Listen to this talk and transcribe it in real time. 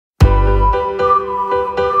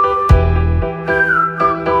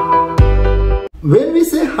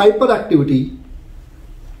hyperactivity,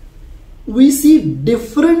 we see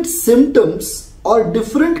different symptoms or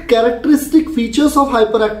different characteristic features of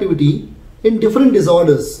hyperactivity in different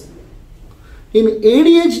disorders. In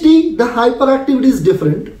ADHD, the hyperactivity is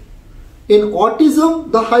different. In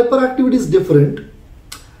autism, the hyperactivity is different.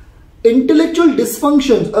 Intellectual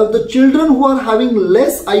dysfunctions of the children who are having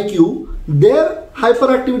less IQ, their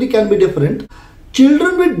hyperactivity can be different.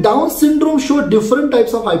 Children with Down syndrome show different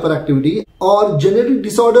types of hyperactivity, or genetic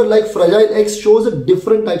disorder like Fragile X shows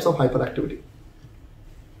different types of hyperactivity.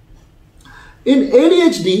 In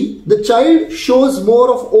ADHD, the child shows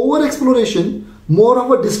more of over-exploration, more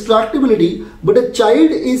of a distractibility, but a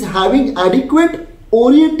child is having adequate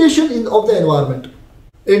orientation of the environment.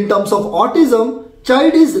 In terms of autism,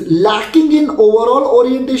 child is lacking in overall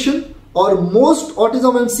orientation, or most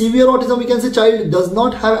autism and severe autism, we can say child does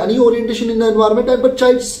not have any orientation in the environment, but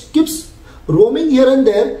child keeps roaming here and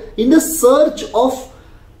there in the search of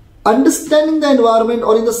understanding the environment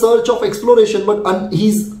or in the search of exploration, but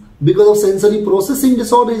he's, because of sensory processing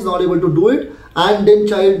disorder, is not able to do it, and then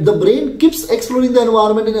the brain keeps exploring the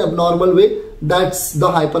environment in an abnormal way. That's the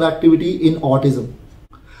hyperactivity in autism.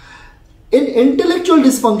 In intellectual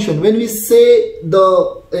dysfunction, when we say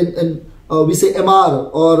we say MR,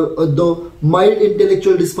 or the mild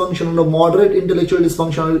intellectual dysfunction or moderate intellectual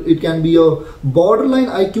dysfunction, it can be a borderline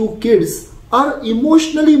IQ kids are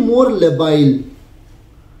emotionally more labile.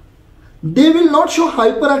 They will not show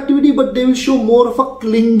hyperactivity, but they will show more of a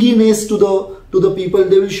clinginess to the people.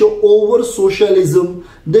 They will show over socialism.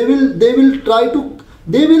 They will be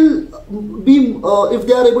if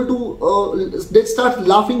they are able to they start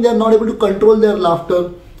laughing, they are not able to control their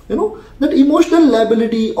laughter. You know, that emotional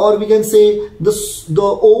lability, or we can say the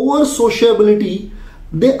over sociability,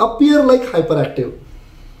 they appear like hyperactive.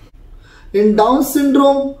 In Down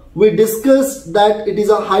syndrome, we discussed that it is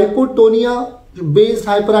a hypotonia based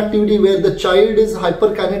hyperactivity where the child is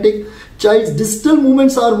hyperkinetic. Child's distal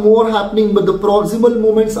movements are more happening, but the proximal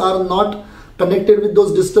movements are not connected with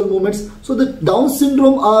those distal movements. So the Down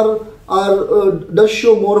syndrome does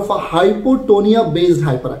show more of a hypotonia based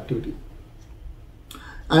hyperactivity.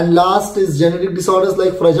 And last is genetic disorders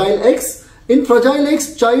like Fragile X. In Fragile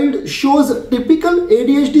X, child shows typical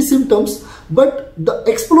ADHD symptoms, but the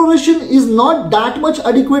exploration is not that much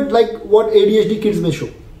adequate like what ADHD kids may show.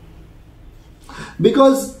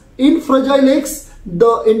 Because in Fragile X,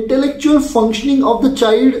 the intellectual functioning of the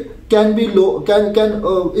child can be low,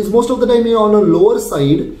 is most of the time on a lower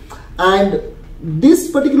side, and this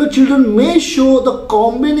particular children may show the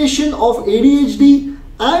combination of ADHD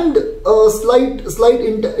and slight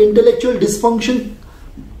intellectual dysfunction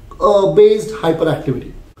based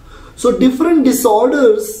hyperactivity. So different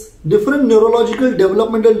disorders, different neurological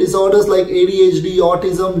developmental disorders like ADHD,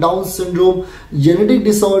 autism, Down syndrome, genetic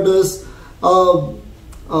disorders,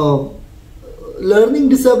 learning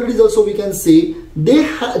disabilities also, we can say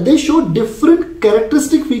they show different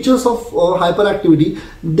characteristic features of hyperactivity.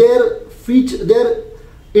 Their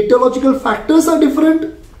etiological factors are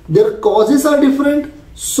different, their causes are different,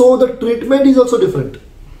 so the treatment is also different.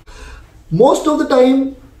 Most of the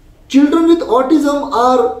time, children with autism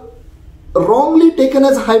are wrongly taken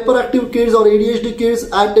as hyperactive kids or ADHD kids,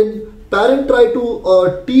 and then parents try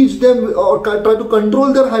to teach them or try to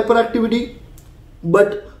control their hyperactivity,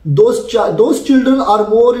 but those children are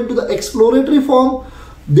more into the exploratory form.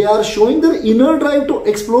 They are showing their inner drive to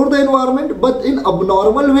explore the environment, but in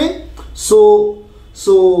abnormal way. So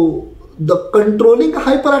the controlling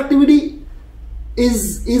hyperactivity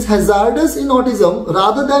is hazardous in autism,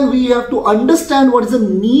 rather than we have to understand what is the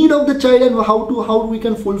need of the child and how we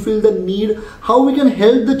can fulfill the need, how we can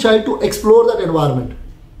help the child to explore that environment.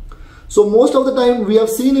 So most of the time we have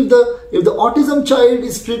seen if the autism child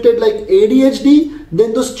is treated like ADHD,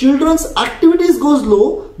 then those children's activities goes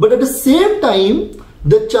low, but at the same time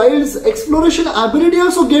the child's exploration ability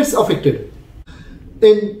also gets affected.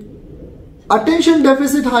 In attention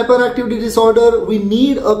deficit hyperactivity disorder, we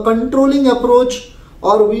need a controlling approach,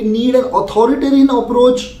 or we need an authoritarian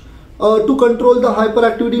approach to control the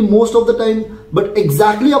hyperactivity most of the time. But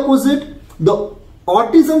exactly opposite, the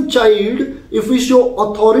autism child, if we show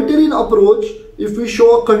authoritarian approach, if we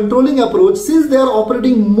show a controlling approach, since they are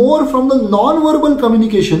operating more from the non-verbal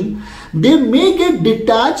communication, they may get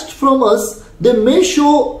detached from us. They may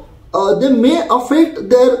show they may affect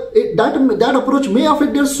that approach may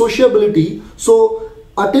affect their sociability. So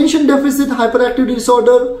attention deficit hyperactivity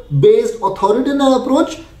disorder based authoritarian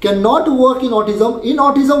approach cannot work in autism. In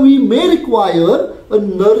autism, we may require a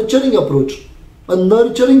nurturing approach, a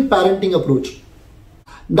nurturing parenting approach.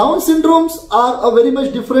 Down syndromes are very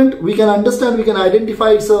much different. We can understand, we can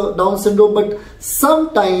identify it's a Down syndrome, but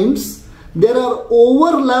sometimes there are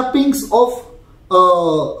overlappings of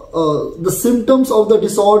the symptoms of the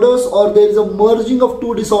disorders, or there is a merging of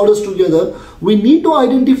two disorders together, we need to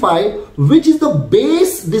identify which is the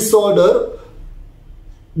base disorder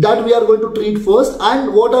that we are going to treat first,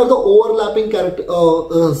 and what are the overlapping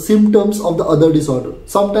symptoms of the other disorder.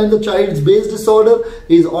 Sometimes the child's base disorder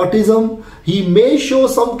is autism. He may show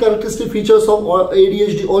some characteristic features of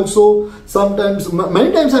ADHD also. Sometimes,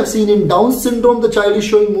 many times I've seen in Down syndrome, the child is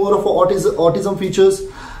showing more of autism features.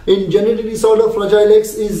 In genetic disorder, Fragile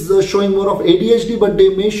X is showing more of ADHD, but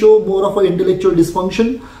they may show more of an intellectual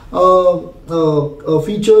dysfunction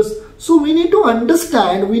features. So we need to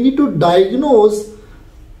understand, we need to diagnose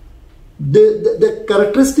the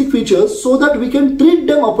characteristic features so that we can treat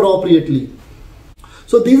them appropriately.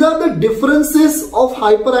 So these are the differences of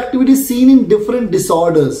hyperactivity seen in different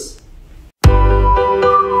disorders.